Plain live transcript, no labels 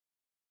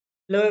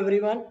Hello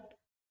everyone,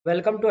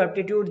 welcome to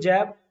Aptitude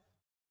Jab.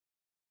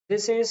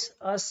 This is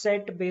a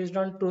set based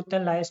on truth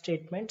and lie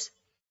statements.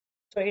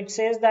 So it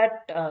says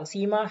that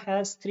Seema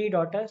has three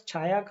daughters,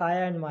 Chaya,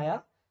 Kaya, and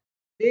Maya.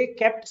 They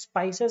kept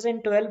spices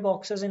in 12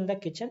 boxes in the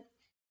kitchen.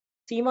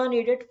 Seema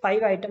needed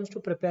 5 items to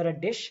prepare a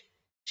dish.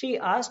 She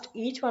asked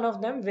each one of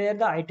them where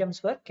the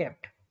items were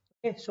kept.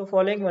 Okay, so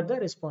following were the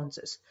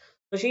responses.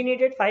 So she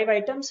needed 5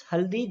 items: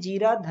 haldi,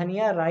 jeera,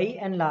 dhania, rai,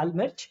 and lal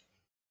mirch.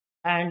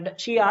 And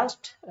she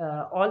asked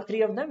all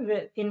three of them,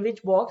 in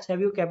which box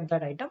have you kept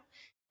that item,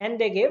 and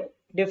they gave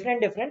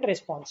different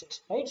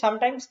responses, right?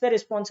 Sometimes the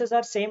responses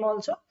are same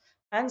also,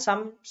 and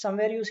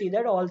somewhere you see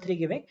that all three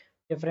giving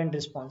different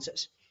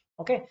responses.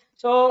 Okay,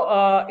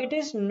 so it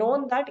is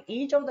known that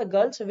each of the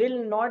girls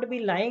will not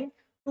be lying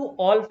to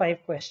all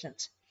 5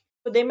 questions.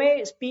 So they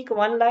may speak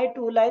one lie,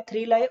 two lie,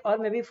 three lie, or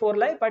maybe four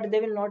lie, but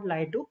they will not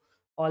lie to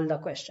all the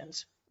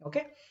questions.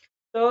 Okay,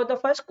 so the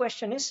first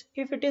question is,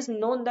 if it is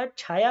known that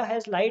Chaya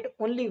has lied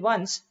only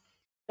once,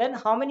 then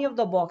how many of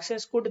the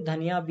boxes could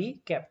Dhanya be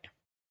kept?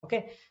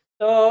 Okay,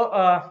 so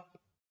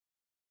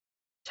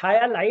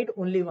Chaya lied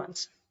only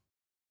once.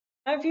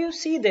 Now if you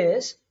see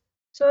this,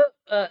 so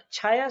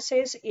Chaya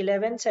says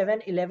 11,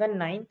 7, 11,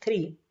 9,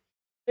 3.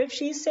 So if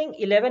she's saying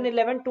 11,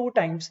 11 two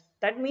times,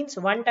 that means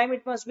one time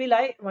it must be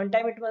lie, one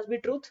time it must be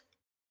truth.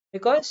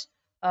 Because,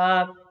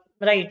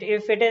 right,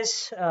 if it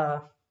is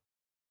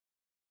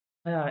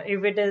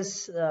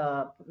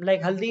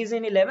like haldi is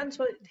in 11,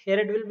 so here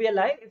it will be a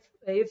lie.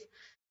 If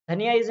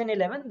dhania is in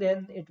 11,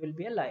 then it will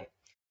be a lie.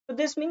 So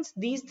this means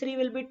these three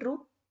will be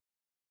true.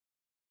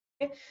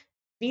 Okay,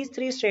 these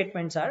three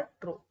statements are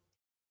true.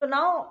 So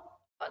now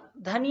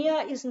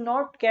dhania is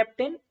not kept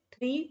in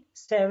 3,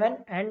 7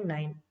 and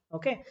 9.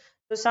 Okay,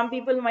 so some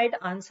people might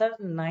answer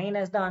 9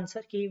 as the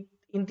answer कि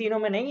इन तीनों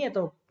में नहीं है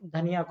तो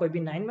धनिया कोई भी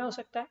 9 में हो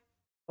सकता है.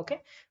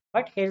 Okay,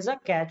 but here's a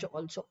catch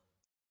also.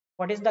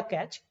 What is the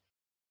catch?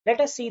 Let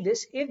us see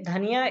this. If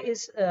dhania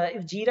is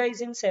if jeera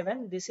is in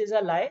 7, this is a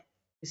lie,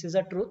 this is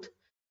a truth.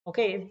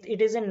 Okay, if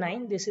it is in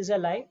 9, this is a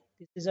lie,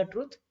 this is a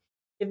truth.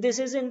 If this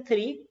is in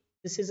 3,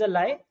 this is a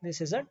lie,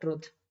 this is a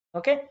truth.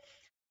 Okay,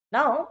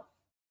 now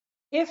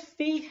if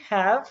we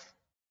have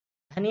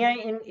dhania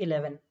in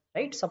 11,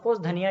 right? Suppose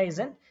dhania is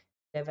in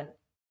 11.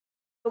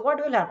 So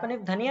what will happen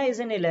if dhania is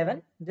in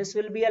 11? This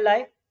will be a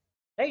lie,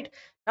 right?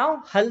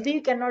 Now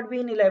haldi cannot be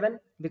in 11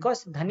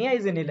 because dhania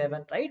is in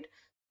 11, right?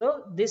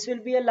 So this will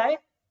be a lie,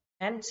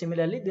 and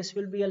similarly this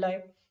will be a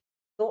lie.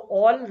 So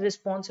all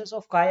responses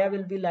of Kaya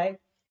will be lie.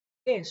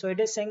 Okay, so it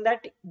is saying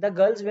that the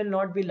girls will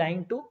not be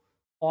lying to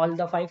all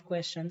the 5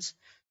 questions.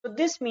 So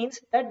this means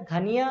that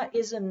dhania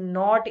is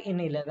not in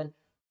 11.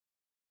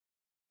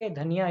 Okay,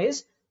 dhania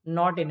is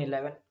not in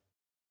 11.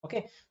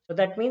 Okay, so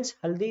that means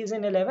haldi is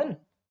in 11.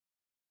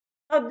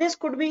 Now this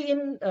could be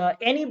in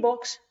any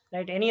box,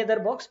 right? Any other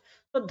box.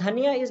 So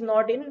dhania is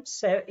not in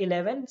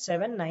 11,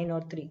 7, 9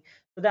 or 3.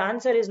 So the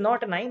answer is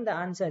not 9. The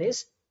answer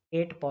is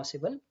 8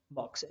 possible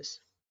boxes.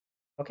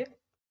 Okay.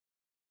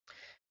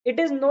 It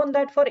is known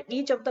that for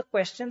each of the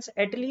questions,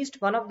 at least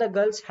one of the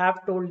girls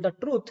have told the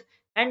truth,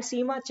 and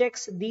Seema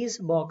checks these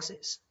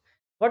boxes.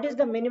 What is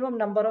the minimum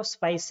number of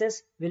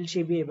spices will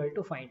she be able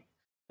to find?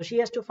 So she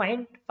has to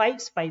find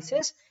 5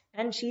 spices,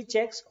 and she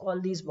checks all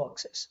these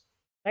boxes,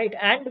 right?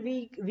 And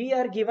we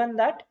are given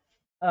that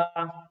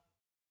uh,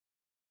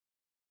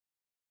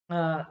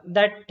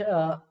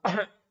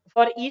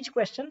 for each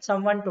question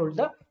someone told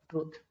the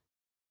truth.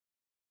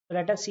 So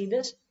let us see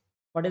this.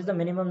 What is the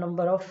minimum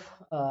number of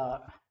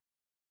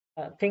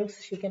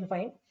things she can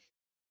find?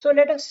 So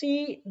let us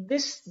see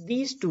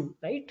these two,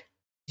 right?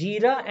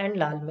 Jeera and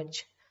lal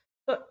mirch.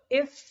 So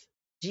if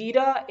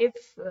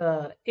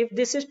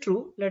this is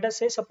true, let us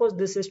say suppose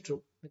this is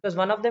true, because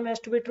one of them has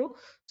to be true.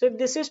 So if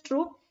this is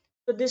true,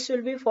 so this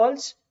will be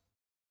false.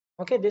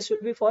 Okay, this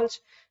will be false.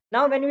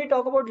 Now when we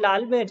talk about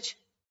lal mirch,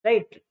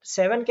 right?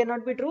 7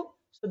 cannot be true.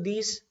 So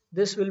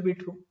this will be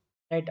true,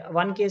 right?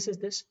 One case is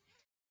this.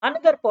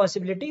 Another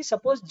possibility,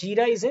 suppose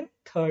jeera is in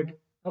third.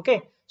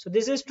 Okay, so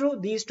this is true.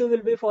 These two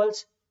will be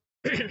false.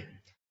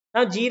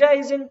 Now jeera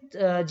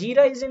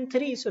is in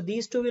 3, so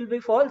these two will be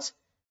false.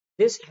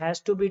 This has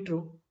to be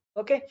true.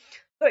 Okay,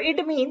 so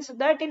it means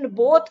that in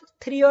both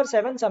 3 or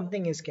 7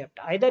 something is kept.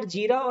 Either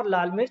jeera or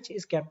lal mirch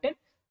is kept in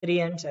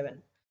 3 and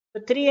 7.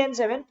 So 3 and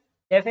 7,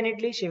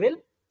 definitely she will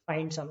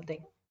find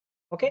something.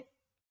 Okay,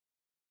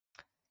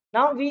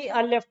 now we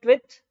are left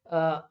with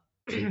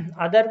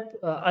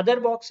other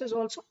boxes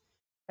also,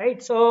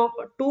 right? So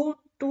two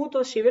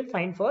so she will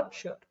find for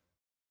sure,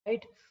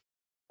 right?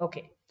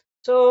 Okay,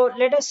 so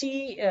let us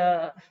see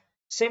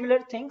similar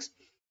things.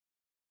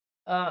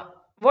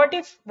 What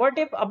if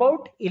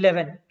about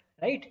 11,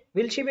 right?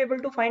 Will she be able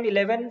to find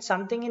 11,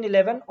 something in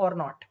 11 or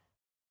not?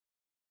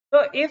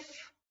 So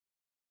if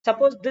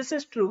suppose this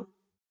is true,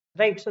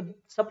 right? So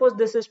suppose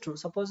this is true,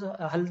 suppose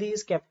haldi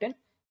is kept in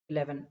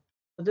 11,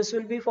 so this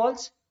will be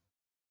false.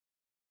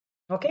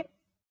 Okay,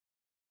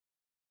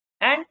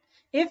 and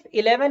if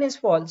 11 is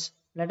false,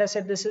 let us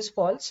say this is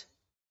false,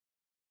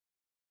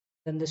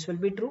 then this will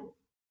be true.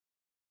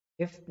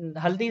 If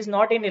haldi is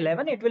not in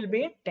 11, it will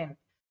be in 10.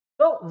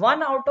 So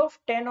 1 out of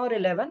 10 or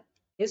 11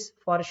 is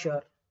for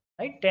sure,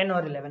 right? 10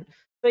 or 11.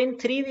 So in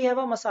 3 we have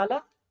a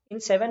masala, in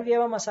 7 we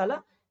have a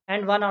masala,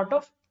 and 1 out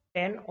of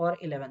 10 or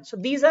 11. So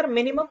these are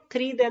minimum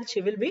 3 that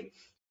she will be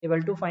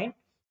able to find.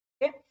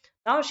 Okay.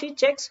 Now she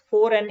checks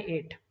 4 and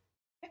 8.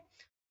 Okay.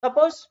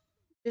 Suppose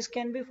this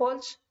can be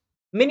false.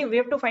 We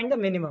have to find the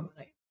minimum,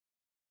 right?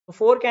 So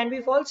 4 can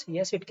be false.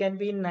 Yes, it can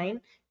be in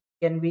 9.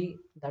 Can be,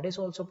 that is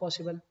also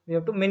possible. We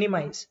have to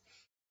minimize.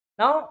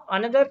 Now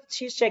another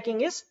she's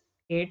checking is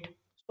 8.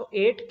 So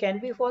 8 can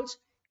be false.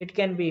 It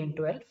can be in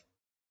 12.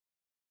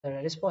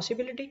 There is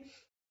possibility.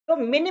 So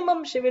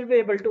minimum she will be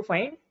able to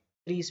find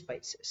 3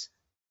 spices.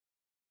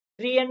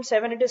 3 and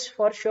 7 it is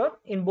for sure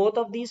in both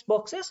of these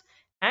boxes,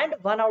 and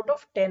 1 out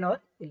of 10 or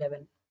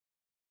 11.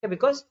 Okay,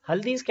 because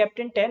haldi is kept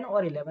in 10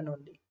 or 11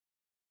 only.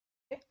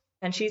 Okay,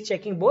 and she is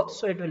checking both,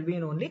 so it will be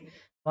in only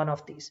one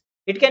of these.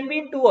 It can be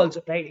in two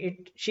also,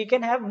 right? She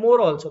can have more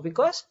also,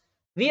 because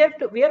we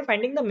are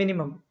finding the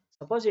minimum.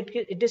 Suppose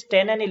it is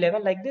 10 and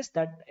 11 like this,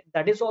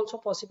 that is also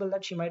possible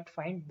that she might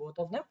find both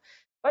of them,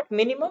 but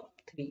minimum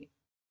 3.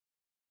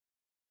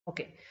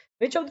 Okay,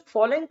 which of the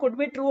following could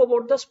be true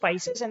about the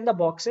spices and the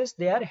boxes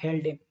they are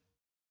held in?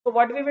 So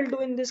what we will do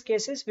in this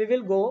case is we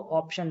will go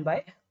option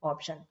by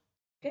option.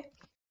 Okay,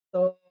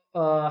 so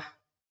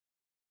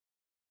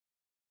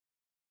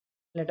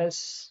let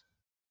us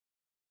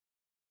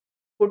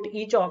put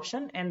each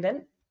option and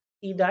then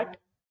see that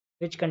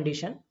which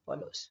condition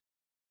follows.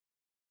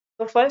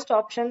 So first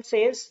option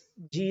says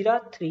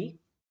Jeera 3,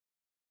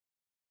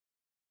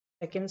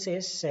 second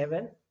says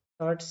 7,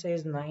 third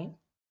says 9,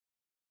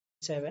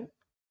 7.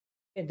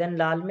 Okay, then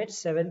Lal Mirch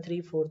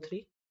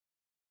 7343,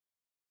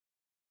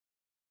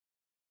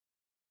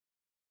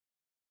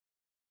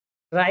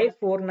 Rai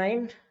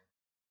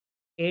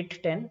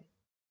 49810,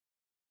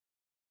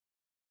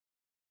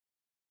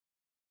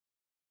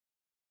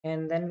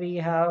 and then we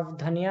have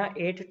Dhania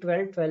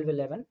 812 12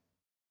 11,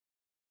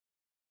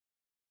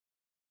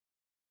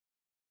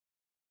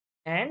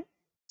 and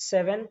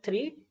 7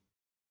 3.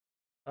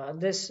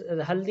 This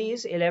Haldi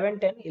is 11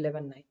 10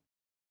 11 9.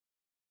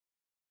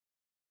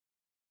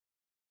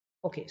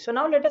 Okay, so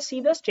now let us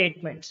see the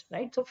statements,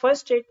 right? So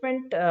first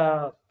statement,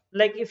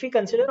 like if we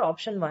consider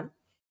option 1,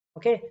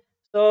 okay,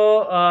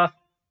 so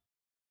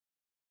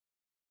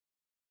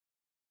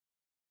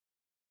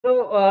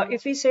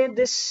if we say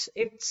this,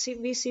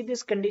 we see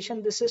this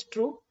condition, this is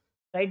true,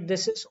 right?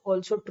 This is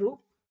also true,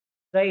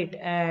 right?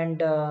 And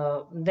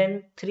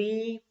then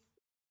 3,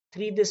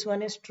 this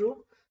one is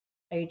true,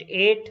 right?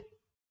 8,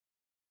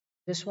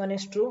 this one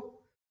is true.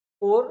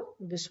 4,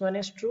 this one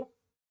is true,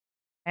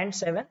 and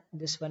 7,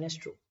 this one is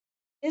true.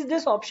 Is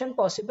this option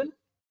possible?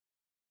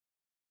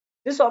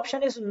 This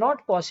option is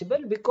not possible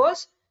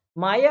because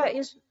Maya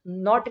is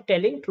not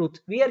telling truth.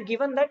 We are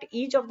given that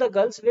each of the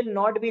girls will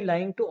not be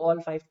lying to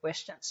all 5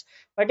 questions.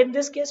 But in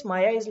this case,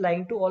 Maya is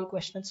lying to all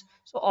questions.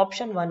 So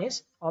option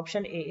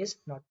A is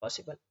not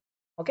possible.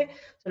 Okay.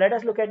 So let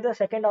us look at the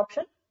second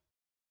option.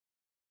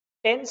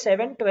 10,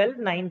 7, 12,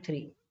 9,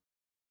 3.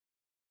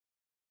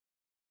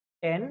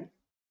 10,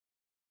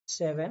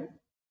 7,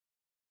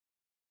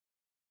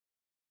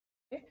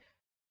 okay,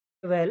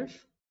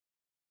 12,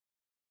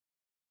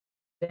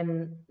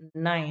 then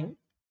 9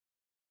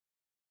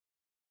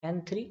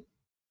 and 3.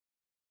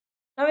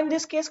 Now in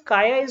this case,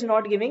 Kaya is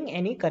not giving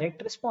any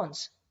correct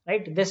response,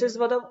 right? This is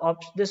for the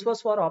this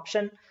was for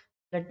option.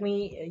 Let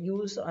me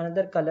use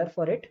another color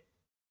for it.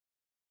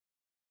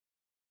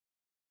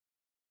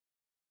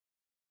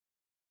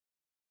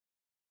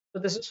 So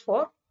this is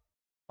for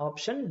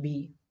option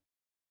B.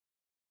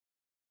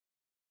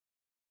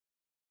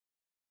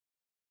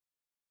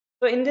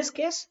 So in this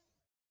case,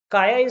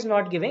 Kaya is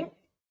not giving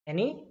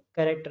any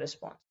correct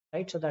response,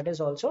 right? So that is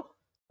also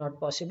not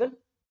possible.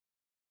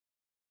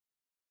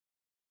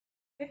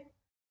 Okay.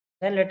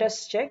 Then let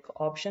us check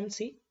option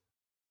C.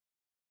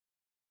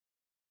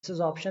 This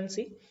is option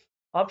C.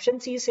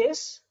 Option C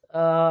says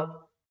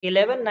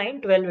 11,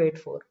 9, 12, 8,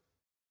 4.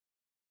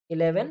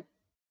 11.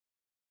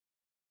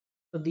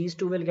 So these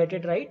two will get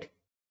it right.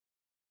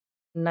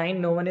 9,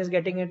 no one is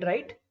getting it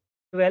right.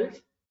 12,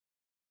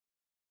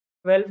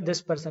 12,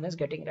 this person is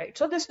getting right.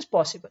 So this is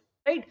possible,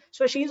 right?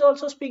 So she's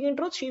also speaking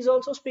truth. She's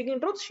also speaking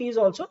truth. She's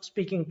also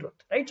speaking truth,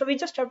 right? So we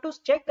just have to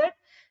check that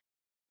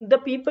the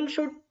people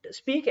should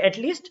speak at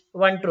least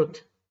one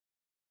truth,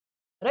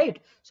 right?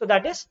 So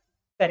that is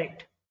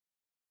correct.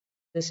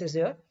 This is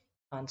your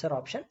answer,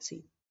 option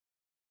C.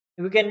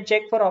 We can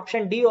check for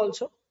option D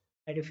also.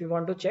 And if you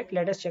want to check,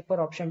 let us check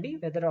for option D,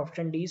 whether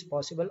option D is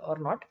possible or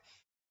not.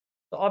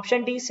 So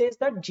option D says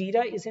that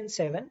Jeera is in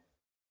 7.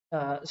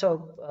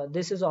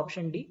 This is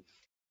option D.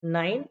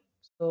 9.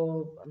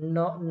 So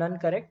no, none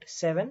correct.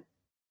 7.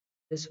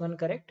 This one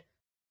correct.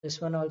 This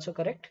one also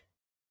correct.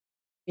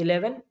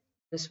 11.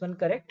 This one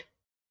correct.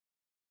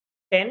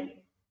 10.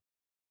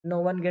 No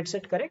one gets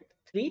it correct.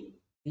 3.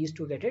 These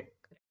two get it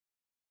correct.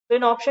 So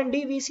in option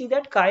D, we see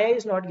that Kaya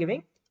is not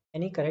giving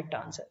any correct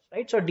answer,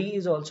 right? So D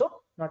is also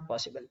not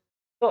possible.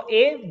 So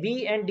A,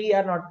 B, and D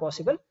are not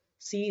possible.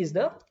 C is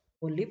the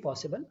only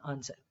possible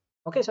answer.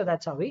 Okay, so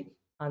that's how we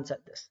answer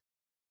this.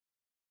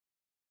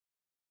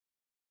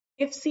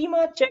 If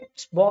Seema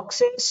checks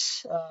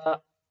boxes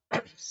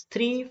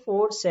 3,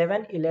 4,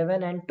 7,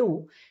 11, and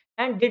 2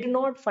 and did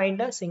not find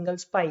a single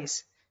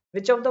spice,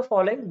 which of the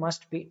following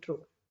must be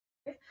true?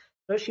 Okay.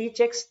 So she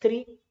checks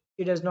 3,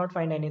 she does not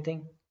find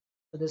anything.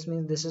 So this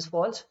means this is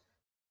false,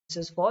 this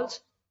is false,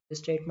 this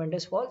statement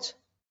is false.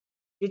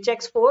 She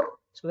checks 4,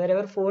 so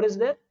wherever 4 is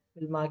there,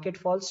 we'll mark it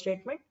false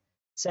statement.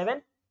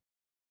 7,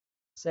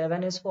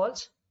 7 is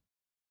false.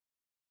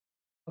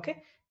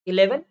 Okay.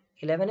 11,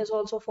 11 is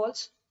also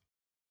false.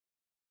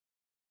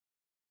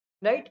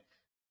 Right?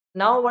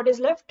 Now what is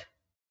left?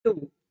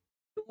 2.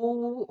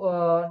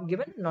 2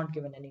 given, not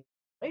given any.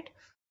 Right?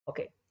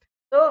 Okay.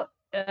 So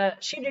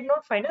she did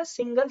not find a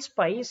single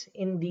spice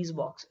in these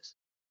boxes.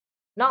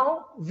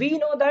 Now we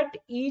know that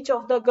each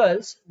of the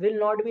girls will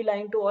not be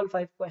lying to all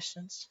 5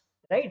 questions.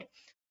 Right?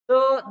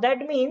 So that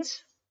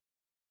means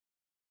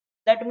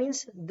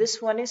this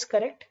one is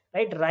correct.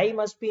 Right? Rai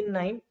must be in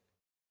 9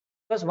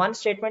 because one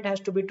statement has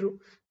to be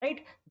true.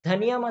 Right?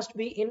 Dhania must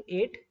be in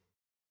 8.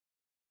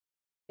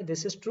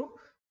 This is true.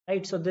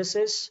 Right? So this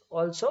is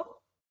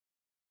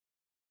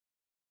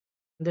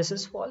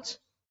false,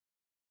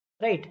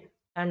 right?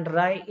 And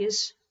Rai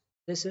is,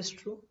 this is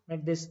true,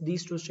 right?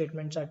 These two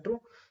statements are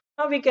true.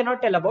 Now we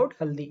cannot tell about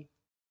Haldi,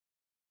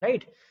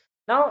 right?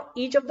 Now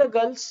each of the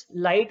girls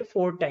lied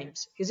 4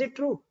 times. Is it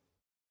true?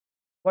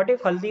 What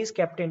if Haldi is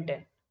kept in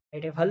 10?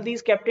 Right? If Haldi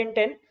is kept in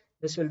 10,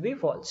 this will be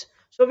false.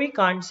 So we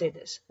can't say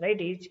this, right?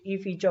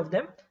 If each of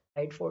them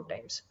lied 4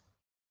 times.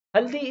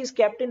 Haldi is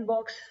kept in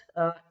box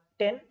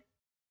 10,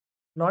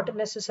 not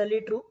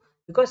necessarily true,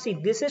 because see,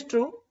 this is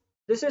true,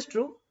 this is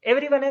true,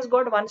 everyone has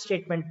got one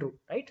statement true,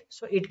 right?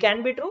 So it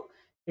can be true,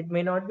 it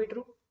may not be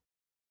true.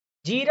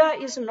 Jira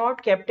is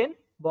not kept in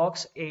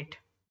box 8,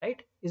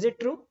 right? Is it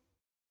true?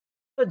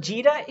 So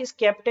Jira is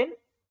kept in,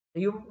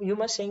 you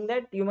must saying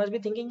that, you must be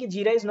thinking that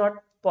Jira is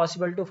not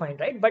possible to find,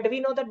 right? But we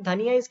know that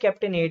Dhania is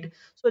kept in 8,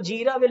 so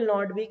Jira will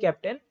not be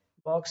kept in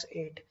box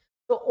 8.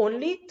 So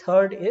only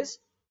third is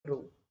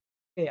true.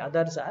 Okay,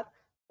 others are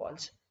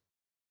false.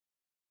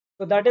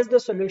 So that is the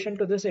solution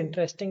to this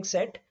interesting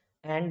set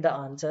and the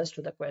answers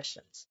to the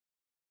questions.